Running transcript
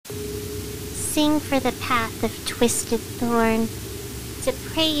sing for the path of twisted thorn, to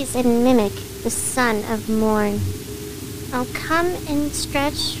praise and mimic the son of morn. Oh, come and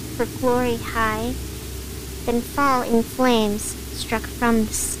stretch for glory high, then fall in flames struck from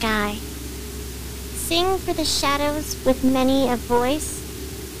the sky. Sing for the shadows with many a voice,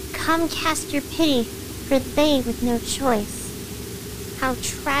 come cast your pity for they with no choice. How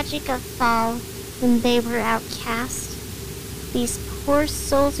tragic a fall when they were outcast, these poor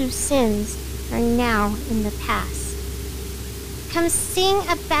souls whose sins are now in the past. Come sing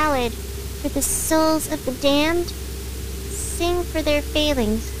a ballad for the souls of the damned, sing for their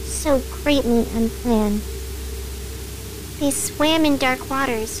failings so greatly unplanned. They swam in dark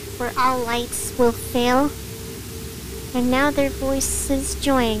waters where all lights will fail, and now their voices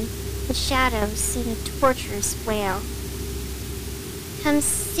join the shadows in a torturous wail. Come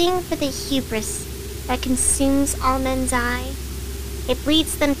sing for the hubris that consumes all men's eye. It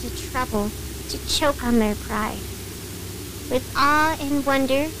leads them to trouble, to choke on their pride. With awe and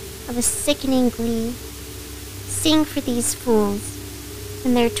wonder of a sickening glee, sing for these fools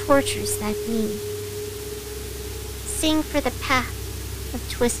and their tortures that be. Sing for the path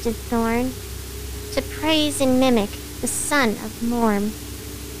of twisted thorn, to praise and mimic the son of morn.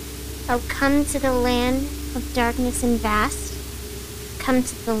 Oh, come to the land of darkness and vast, come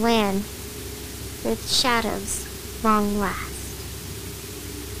to the land where the shadows long last.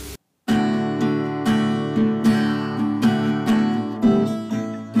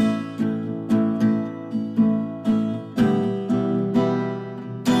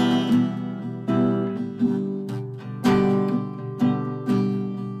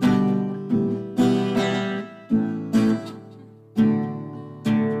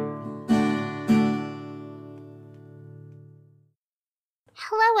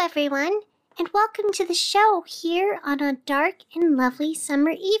 Hello everyone, and welcome to the show here on a dark and lovely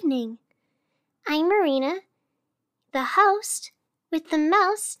summer evening. I'm Marina, the host with the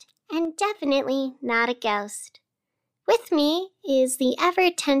most, and definitely not a ghost. With me is the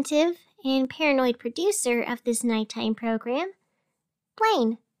ever-attentive and paranoid producer of this nighttime program,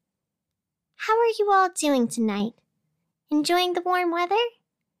 Blaine. How are you all doing tonight? Enjoying the warm weather?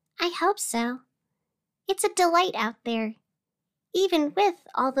 I hope so. It's a delight out there, even with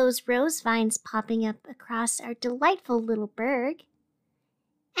all those rose vines popping up across our delightful little burg.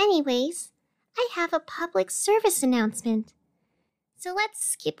 Anyways, I have a public service announcement. So let's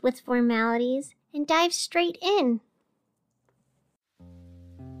skip with formalities and dive straight in.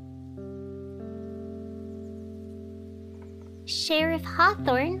 Sheriff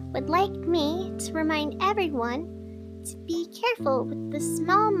Hawthorne would like me to remind everyone to be careful with the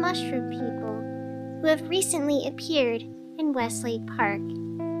small mushroom people who have recently appeared in Westlake Park.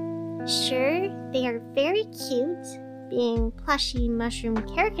 Sure, they are very cute, being plushy mushroom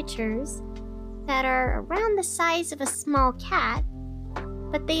caricatures that are around the size of a small cat,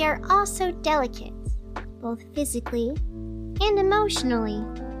 but they are also delicate, both physically and emotionally.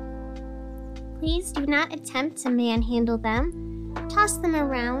 Please do not attempt to manhandle them, toss them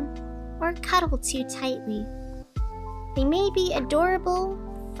around, or cuddle too tightly. They may be adorable,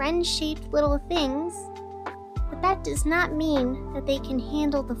 friend-shaped little things, but that does not mean that they can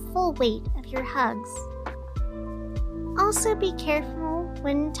handle the full weight of your hugs. Also be careful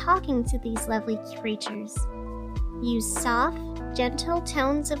when talking to these lovely creatures. Use soft, gentle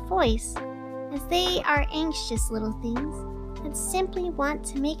tones of voice, as they are anxious little things that simply want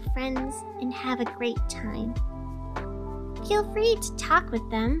to make friends and have a great time. Feel free to talk with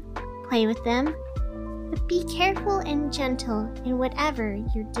them, play with them, but be careful and gentle in whatever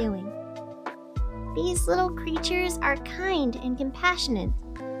you're doing. These little creatures are kind and compassionate,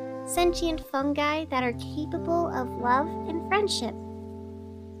 sentient fungi that are capable of love and friendship.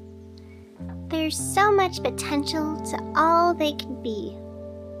 There's so much potential to all they can be.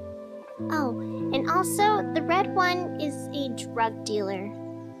 Oh, and also, the red one is a drug dealer.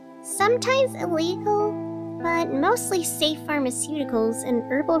 Sometimes illegal, but mostly safe pharmaceuticals and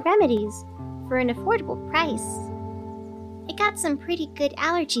herbal remedies for an affordable price. I got some pretty good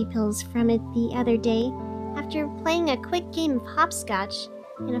allergy pills from it the other day after playing a quick game of hopscotch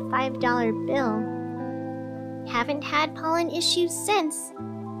and a $5 bill. Haven't had pollen issues since.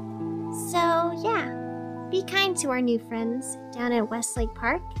 So yeah, be kind to our new friends down at Westlake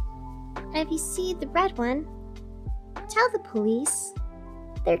Park. And if you see the red one, tell the police.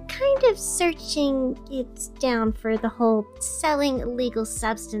 They're kind of searching it down for the whole selling illegal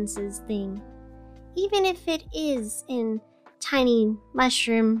substances thing, even if it is in tiny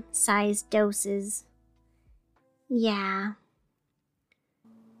mushroom-sized doses. Yeah.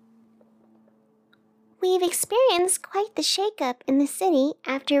 We've experienced quite the shakeup in the city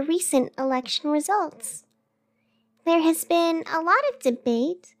after recent election results. There has been a lot of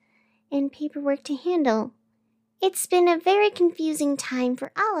debate and paperwork to handle. It's been a very confusing time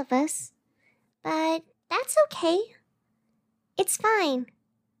for all of us, but that's okay. It's fine.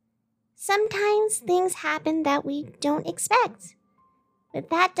 Sometimes things happen that we don't expect, but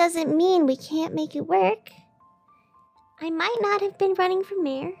that doesn't mean we can't make it work. I might not have been running for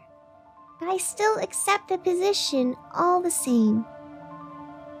mayor, but I still accept the position all the same.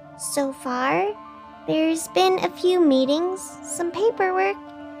 So far, there's been a few meetings, some paperwork,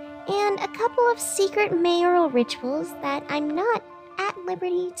 and a couple of secret mayoral rituals that I'm not at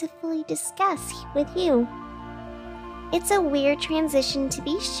liberty to fully discuss with you. It's a weird transition to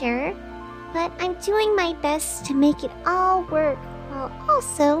be sure, but I'm doing my best to make it all work while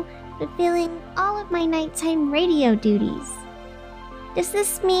also fulfilling all of my nighttime radio duties. Does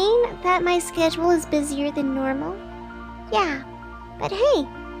this mean that my schedule is busier than normal? Yeah, but hey,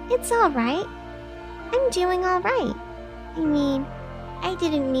 it's alright. I'm doing alright. I mean, I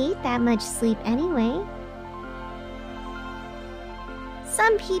didn't need that much sleep anyway.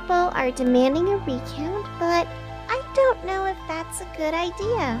 Some people are demanding a recount, but I don't know if that's a good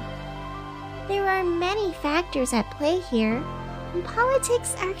idea. There are many factors at play here, and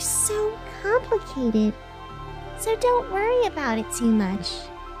politics are so complicated. So don't worry about it too much.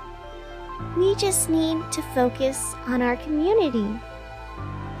 We just need to focus on our community.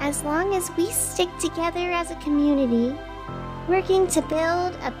 As long as we stick together as a community, working to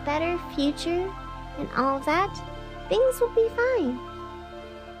build a better future and all of that, things will be fine.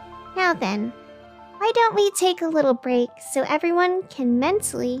 Now then, why don't we take a little break so everyone can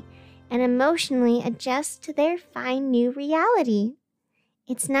mentally and emotionally adjust to their fine new reality?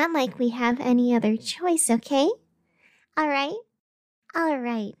 It's not like we have any other choice, okay? Alright?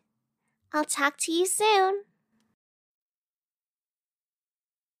 Alright. I'll talk to you soon.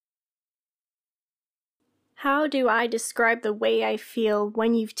 How do I describe the way I feel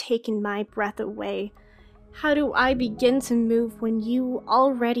when you've taken my breath away? How do I begin to move when you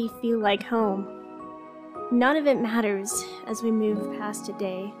already feel like home? None of it matters as we move past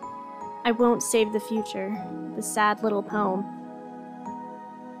today. I won't save the future, the sad little poem.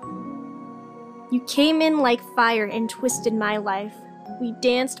 You came in like fire and twisted my life. We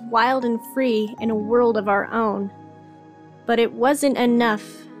danced wild and free in a world of our own. But it wasn't enough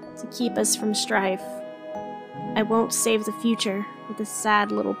to keep us from strife. I won't save the future with a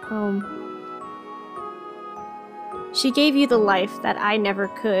sad little poem. She gave you the life that I never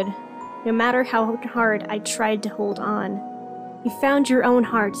could, no matter how hard I tried to hold on. You found your own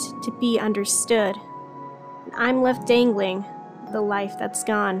heart to be understood, and I'm left dangling with the life that's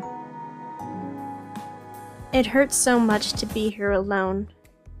gone. It hurts so much to be here alone,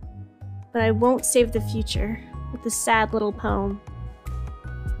 but I won't save the future with a sad little poem.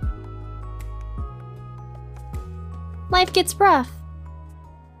 Life gets rough,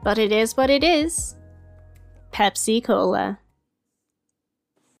 but it is what it is. Pepsi Cola.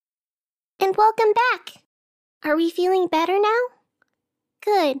 And welcome back! Are we feeling better now?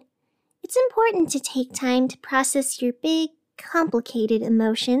 Good. It's important to take time to process your big, complicated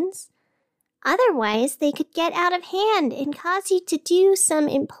emotions. Otherwise, they could get out of hand and cause you to do some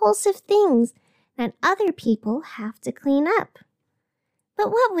impulsive things that other people have to clean up.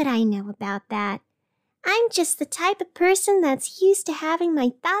 But what would I know about that? I'm just the type of person that's used to having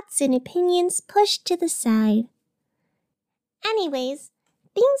my thoughts and opinions pushed to the side. Anyways,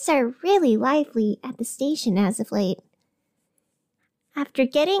 things are really lively at the station as of late. After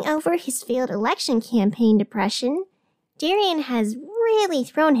getting over his failed election campaign depression, Darian has really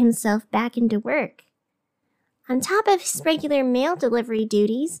thrown himself back into work. On top of his regular mail delivery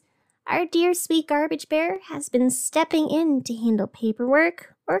duties, our dear sweet garbage bear has been stepping in to handle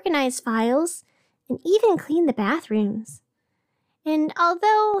paperwork, organize files, and even clean the bathrooms. And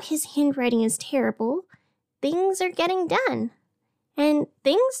although his handwriting is terrible, things are getting done. And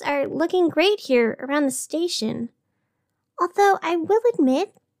things are looking great here around the station. Although I will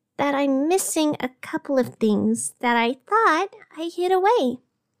admit that I'm missing a couple of things that I thought I hid away.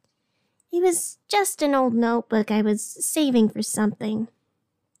 It was just an old notebook I was saving for something.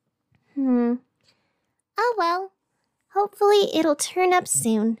 Oh well, hopefully it'll turn up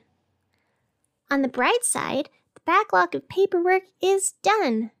soon. On the bright side, the backlog of paperwork is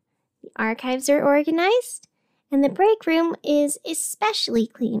done. The archives are organized, and the break room is especially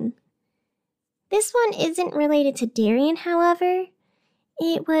clean. This one isn't related to Darian, however.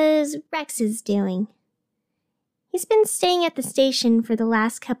 It was Rex's doing. He's been staying at the station for the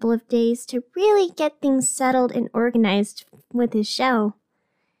last couple of days to really get things settled and organized with his show.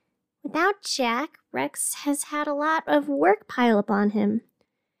 Without Jack, Rex has had a lot of work pile up on him.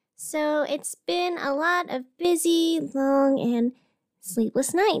 So it's been a lot of busy, long, and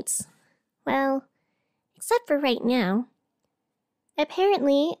sleepless nights. Well, except for right now.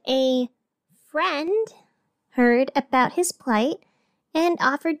 Apparently, a friend heard about his plight and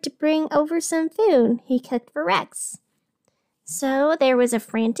offered to bring over some food he cooked for Rex. So there was a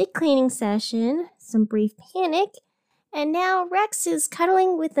frantic cleaning session, some brief panic, and now Rex is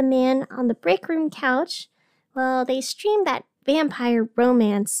cuddling with the man on the break room couch while they stream that vampire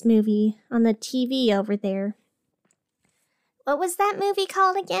romance movie on the TV over there. What was that movie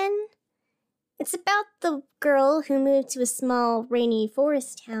called again? It's about the girl who moved to a small, rainy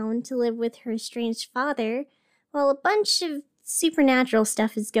forest town to live with her estranged father while a bunch of supernatural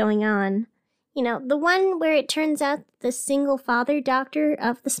stuff is going on. You know, the one where it turns out the single father doctor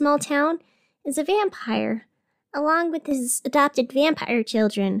of the small town is a vampire, along with his adopted vampire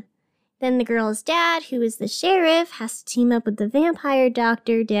children. Then the girl's dad, who is the sheriff, has to team up with the vampire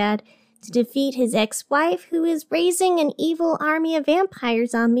doctor dad to defeat his ex-wife, who is raising an evil army of vampire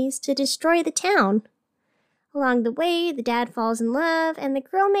zombies to destroy the town. Along the way, the dad falls in love, and the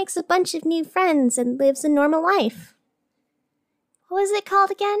girl makes a bunch of new friends and lives a normal life. What was it called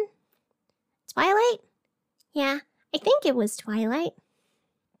again? Twilight? Yeah, I think it was Twilight.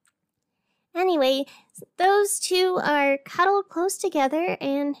 Anyway, those two are cuddled close together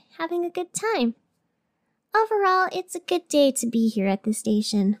and having a good time. Overall, it's a good day to be here at the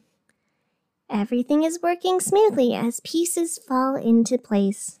station. Everything is working smoothly as pieces fall into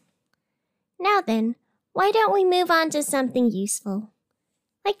place. Now then, why don't we move on to something useful?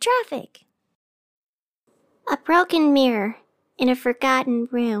 Like traffic. A broken mirror in a forgotten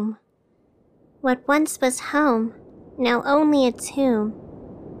room. What once was home, now only a tomb.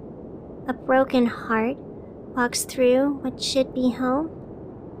 A broken heart walks through what should be home.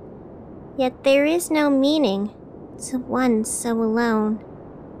 Yet there is no meaning to one so alone.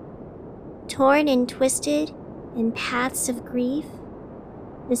 Torn and twisted in paths of grief,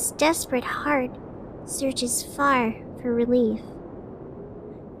 this desperate heart searches far for relief.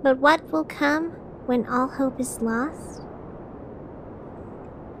 But what will come when all hope is lost?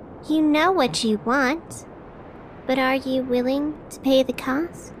 You know what you want, but are you willing to pay the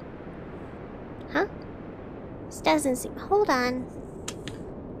cost? Huh? This doesn't seem... Hold on.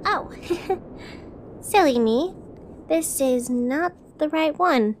 Oh, silly me. This is not the right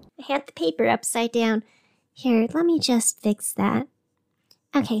one. I had the paper upside down. Here, let me just fix that.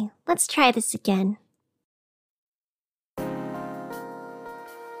 Okay, let's try this again.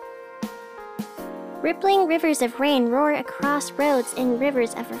 Rippling rivers of rain roar across roads in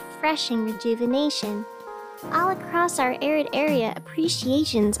rivers of refreshing rejuvenation. All across our arid area,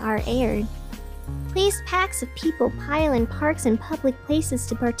 appreciations are aired. Pleased packs of people pile in parks and public places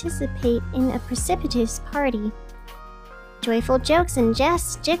to participate in a precipitous party. Joyful jokes and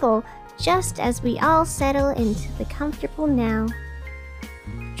jests jiggle just as we all settle into the comfortable now.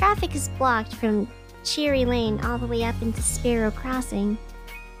 Traffic is blocked from Cheery Lane all the way up into Sparrow Crossing.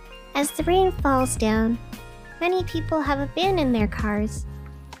 As the rain falls down, many people have abandoned their cars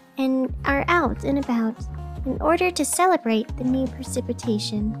and are out and about in order to celebrate the new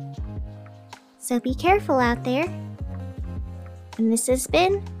precipitation. So be careful out there. And this has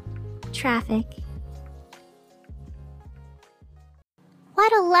been Traffic.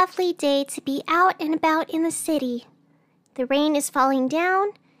 What a lovely day to be out and about in the city. The rain is falling down,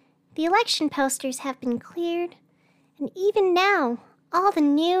 the election posters have been cleared, and even now, all the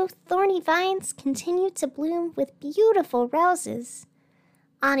new thorny vines continue to bloom with beautiful roses.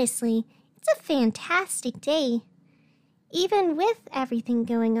 Honestly, it's a fantastic day. Even with everything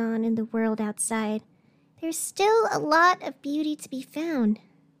going on in the world outside, there's still a lot of beauty to be found.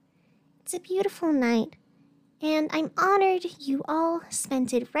 It's a beautiful night, and I'm honored you all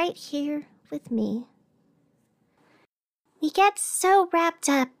spent it right here with me. We get so wrapped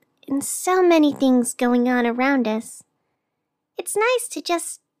up in so many things going on around us. It's nice to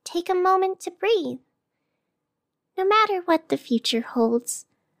just take a moment to breathe. No matter what the future holds,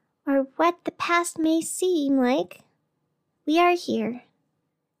 or what the past may seem like, we are here.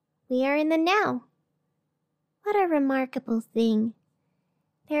 We are in the now. What a remarkable thing.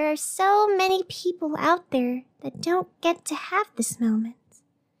 There are so many people out there that don't get to have this moment.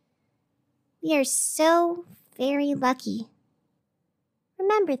 We are so very lucky.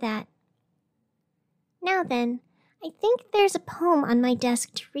 Remember that. Now then, I think there's a poem on my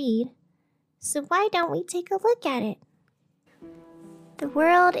desk to read, so why don't we take a look at it? The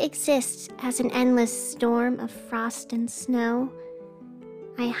world exists as an endless storm of frost and snow.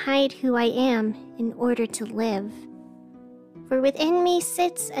 I hide who I am in order to live. For within me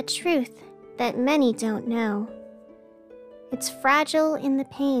sits a truth that many don't know. It's fragile in the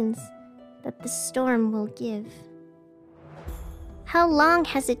pains that the storm will give. How long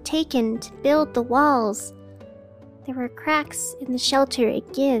has it taken to build the walls? There are cracks in the shelter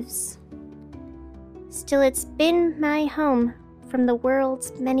it gives. Still, it's been my home from the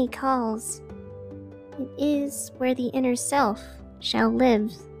world's many calls. It is where the inner self shall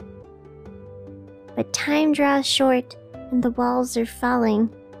live. But time draws short and the walls are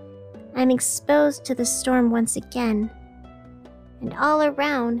falling. I'm exposed to the storm once again. And all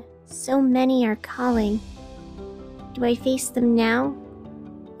around, so many are calling. Do I face them now,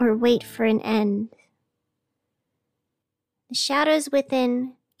 or wait for an end? The shadows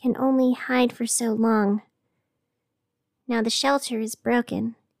within can only hide for so long. Now the shelter is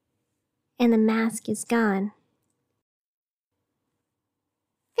broken, and the mask is gone.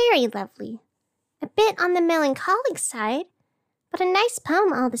 Very lovely. A bit on the melancholic side, but a nice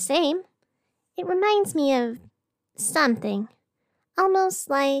poem all the same. It reminds me of something. Almost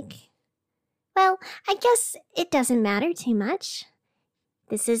like, well, I guess it doesn't matter too much.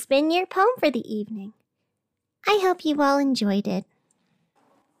 This has been your poem for the evening. I hope you all enjoyed it.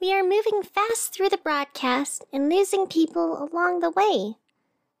 We are moving fast through the broadcast and losing people along the way.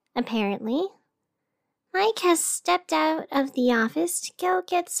 Apparently, Mike has stepped out of the office to go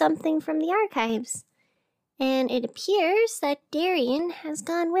get something from the archives, and it appears that Darian has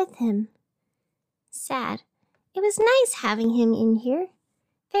gone with him. Sad. It was nice having him in here.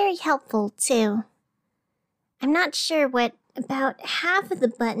 Very helpful, too. I'm not sure what about half of the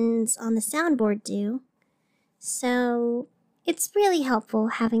buttons on the soundboard do, so it's really helpful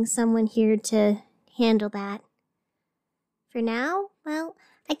having someone here to handle that. For now, well,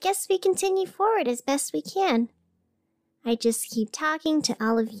 I guess we continue forward as best we can. I just keep talking to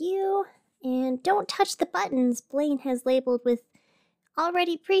all of you, and don't touch the buttons Blaine has labeled with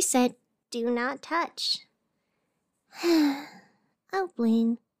already preset, do not touch. Oh,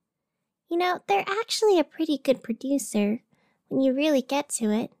 Blaine. You know, they're actually a pretty good producer when you really get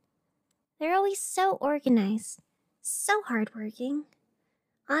to it. They're always so organized, so hardworking.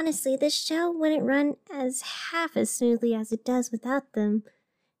 Honestly, this show wouldn't run as half as smoothly as it does without them.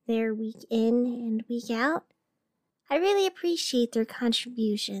 They're week in and week out. I really appreciate their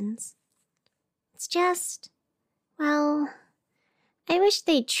contributions. It's just, well, I wish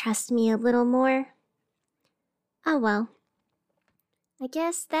they'd trust me a little more. Oh well. I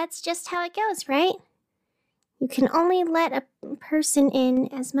guess that's just how it goes, right? You can only let a person in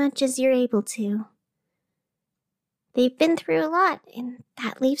as much as you're able to. They've been through a lot, and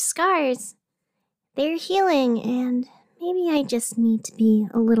that leaves scars. They're healing, and maybe I just need to be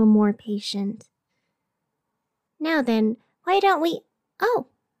a little more patient. Now then, why don't we... Oh,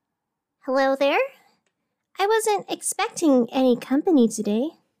 hello there? I wasn't expecting any company today.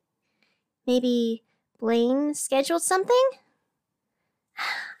 Maybe Blaine scheduled something?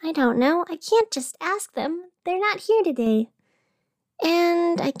 I don't know. I can't just ask them. They're not here today.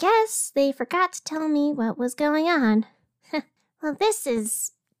 And I guess they forgot to tell me what was going on. Well, this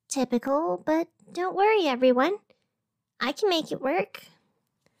is typical, but don't worry, everyone. I can make it work.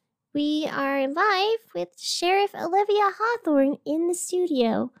 We are live with Sheriff Olivia Hawthorne in the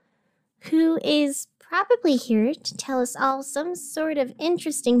studio, who is probably here to tell us all some sort of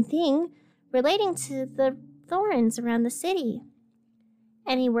interesting thing relating to the thorns around the city.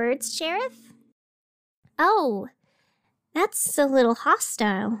 Any words, Sheriff? Oh, that's a little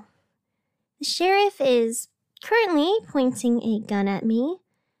hostile. The sheriff is currently pointing a gun at me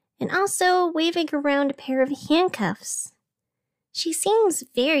and also waving around a pair of handcuffs. She seems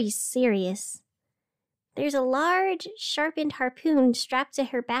very serious. There's a large, sharpened harpoon strapped to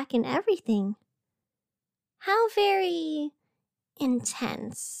her back and everything. How very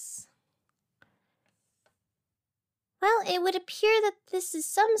intense. Well, it would appear that this is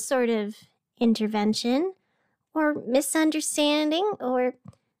some sort of intervention or misunderstanding or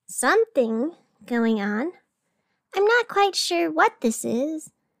something going on. I'm not quite sure what this is,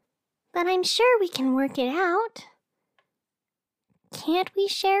 but I'm sure we can work it out. Can't we,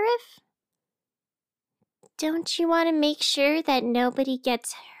 Sheriff? Don't you want to make sure that nobody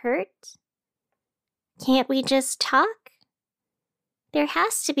gets hurt? Can't we just talk? There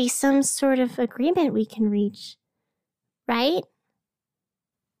has to be some sort of agreement we can reach, right?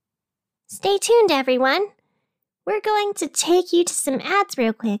 Stay tuned, everyone. We're going to take you to some ads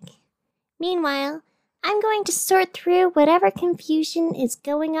real quick. Meanwhile, I'm going to sort through whatever confusion is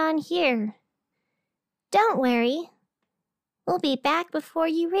going on here. Don't worry. We'll be back before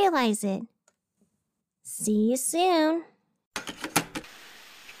you realize it. See you soon.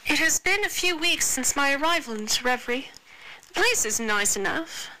 It has been a few weeks since my arrival into Reverie. The place is nice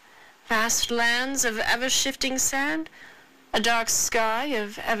enough, vast lands of ever-shifting sand, a dark sky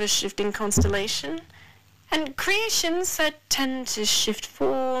of ever-shifting constellation, and creations that tend to shift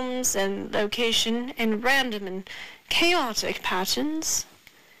forms and location in random and chaotic patterns.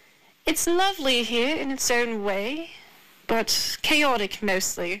 It's lovely here in its own way, but chaotic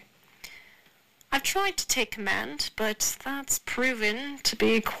mostly. I've tried to take command, but that's proven to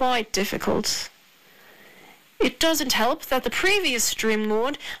be quite difficult. It doesn't help that the previous Dream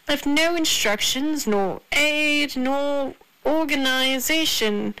Lord left no instructions, nor aid, nor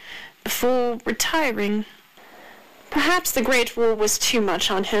organization before retiring. Perhaps the Great War was too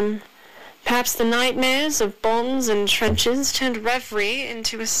much on him. Perhaps the nightmares of bombs and trenches turned Reverie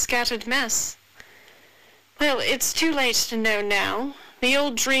into a scattered mess. Well, it's too late to know now. The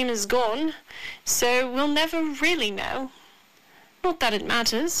old dream is gone, so we'll never really know. Not that it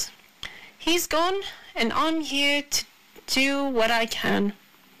matters. He's gone, and I'm here to do what I can.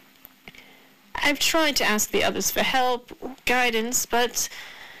 I've tried to ask the others for help or guidance, but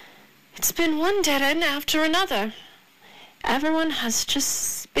it's been one dead end after another. Everyone has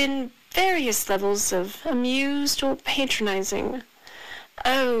just been various levels of amused or patronizing.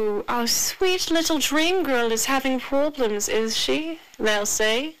 "Oh, our sweet little dream girl is having problems, is she?" they'll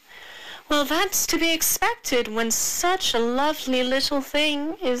say. Well, that's to be expected when such a lovely little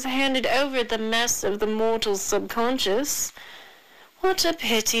thing is handed over the mess of the mortal subconscious. What a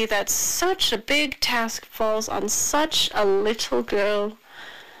pity that such a big task falls on such a little girl.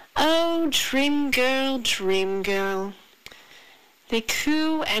 Oh, dream girl, dream girl. They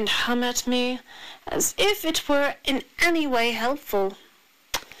coo and hum at me as if it were in any way helpful.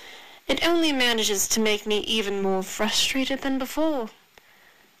 It only manages to make me even more frustrated than before.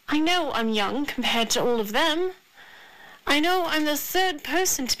 I know I'm young compared to all of them. I know I'm the third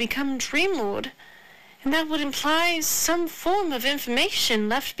person to become Dream Lord, and that would imply some form of information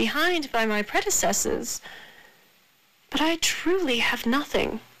left behind by my predecessors. But I truly have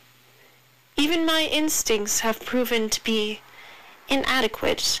nothing. Even my instincts have proven to be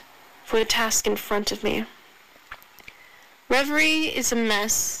inadequate for the task in front of me. Reverie is a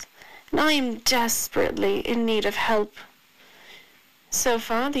mess, and I am desperately in need of help. So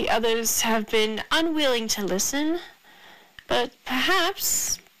far, the others have been unwilling to listen, but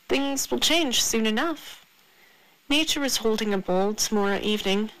perhaps things will change soon enough. Nature is holding a ball tomorrow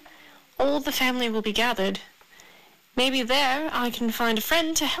evening. All the family will be gathered. Maybe there I can find a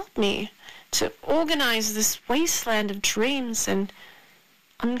friend to help me to organize this wasteland of dreams and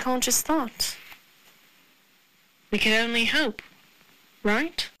unconscious thoughts. We can only hope,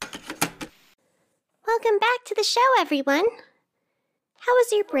 right? Welcome back to the show, everyone. How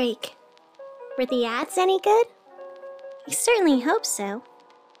was your break? Were the ads any good? I certainly hope so.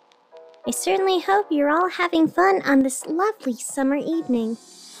 I certainly hope you're all having fun on this lovely summer evening.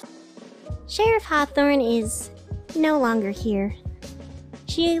 Sheriff Hawthorne is no longer here.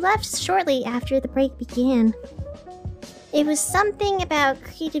 She left shortly after the break began. It was something about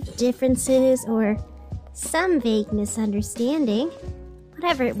creative differences or some vague misunderstanding.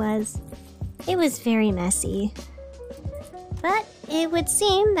 Whatever it was very messy. But it would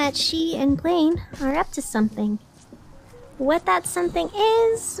seem that she and Blaine are up to something. What that something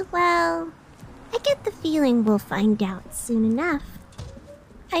is, well, I get the feeling we'll find out soon enough.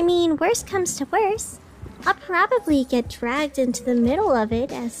 I mean, worst comes to worst, I'll probably get dragged into the middle of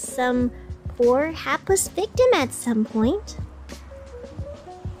it as some poor, hapless victim at some point.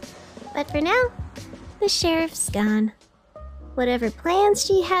 But for now, the sheriff's gone. Whatever plans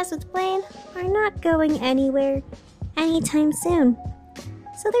she has with Blaine are not going anywhere anytime soon,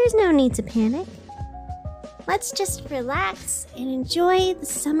 so there's no need to panic. Let's just relax and enjoy the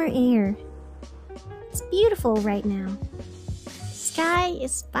summer air. It's beautiful right now. The sky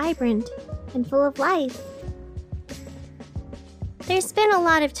is vibrant and full of life. There's been a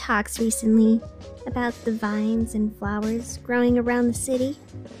lot of talks recently about the vines and flowers growing around the city.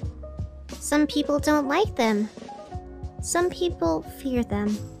 Some people don't like them. Some people fear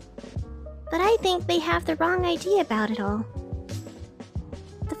them. But I think they have the wrong idea about it all.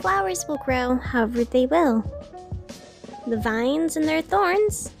 The flowers will grow however they will. The vines and their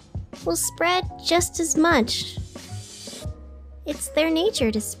thorns will spread just as much. It's their nature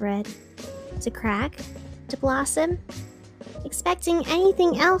to spread, to crack, to blossom. Expecting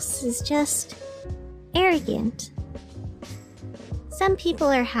anything else is just arrogant. Some people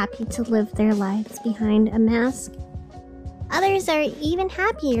are happy to live their lives behind a mask. Others are even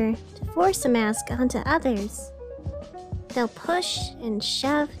happier to force a mask onto others. They'll push and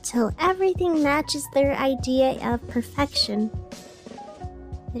shove till everything matches their idea of perfection.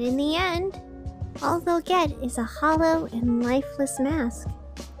 But in the end, all they'll get is a hollow and lifeless mask.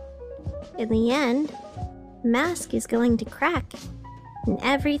 In the end, the mask is going to crack, and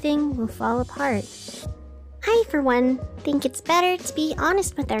everything will fall apart. I, for one, think it's better to be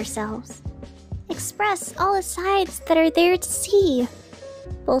honest with ourselves. Express all the sides that are there to see,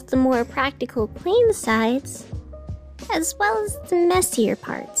 both the more practical, clean sides, as well as the messier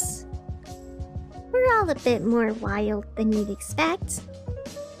parts. We're all a bit more wild than you'd expect.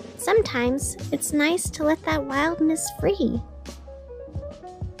 Sometimes it's nice to let that wildness free.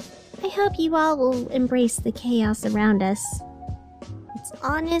 I hope you all will embrace the chaos around us. It's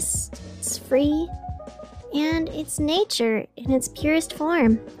honest, it's free, and it's nature in its purest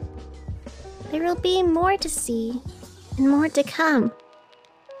form. There will be more to see and more to come.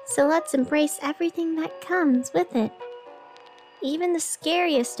 So let's embrace everything that comes with it. Even the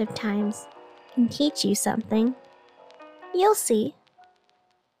scariest of times can teach you something. You'll see.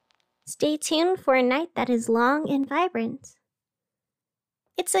 Stay tuned for a night that is long and vibrant.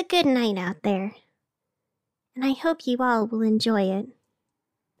 It's a good night out there, and I hope you all will enjoy it.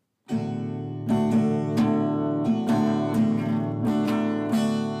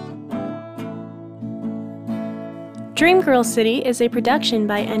 Dreamgirl City is a production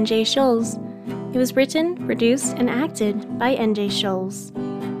by N.J. Schulz. It was written, produced, and acted by N.J. Schulz.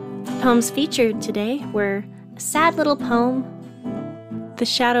 The poems featured today were A Sad Little Poem, The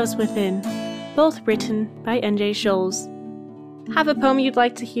Shadows Within, both written by N.J. Schulz. Have a poem you'd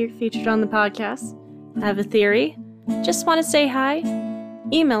like to hear featured on the podcast? Have a theory? Just want to say hi?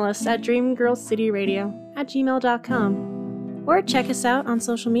 Email us at dreamgirlcityradio@gmail.com or check us out on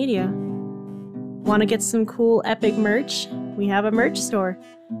social media. Want to get some cool epic merch? We have a merch store.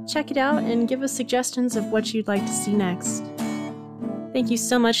 Check it out and give us suggestions of what you'd like to see next. Thank you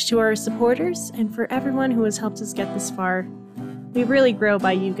so much to our supporters and for everyone who has helped us get this far. We really grow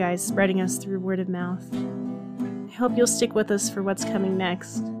by you guys spreading us through word of mouth. I hope you'll stick with us for what's coming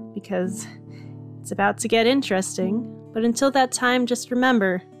next, because it's about to get interesting. But until that time, just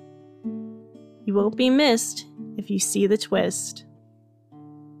remember, you won't be missed if you see the twist.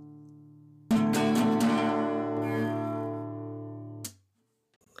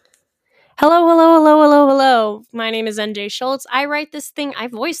 Hello. My name is NJ Schulz. I write this thing, I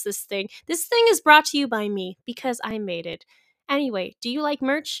voice this thing. This thing is brought to you by me because I made it. Anyway, do you like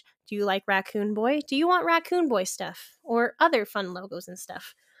merch? Do you like Raccoon Boy? Do you want Raccoon Boy stuff? Or other fun logos and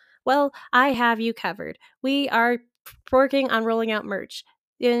stuff? Well, I have you covered. We are working on rolling out merch.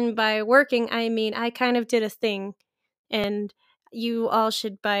 And by working, I mean I kind of did a thing. And you all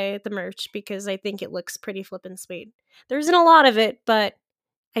should buy the merch because I think it looks pretty flippin' sweet. There isn't a lot of it, but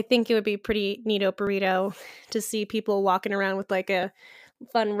I think it would be pretty neato burrito to see people walking around with like a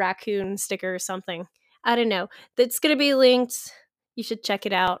fun raccoon sticker or something. I don't know. It's going to be linked. You should check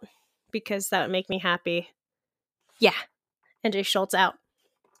it out because that would make me happy. Yeah. NJ Schulz out.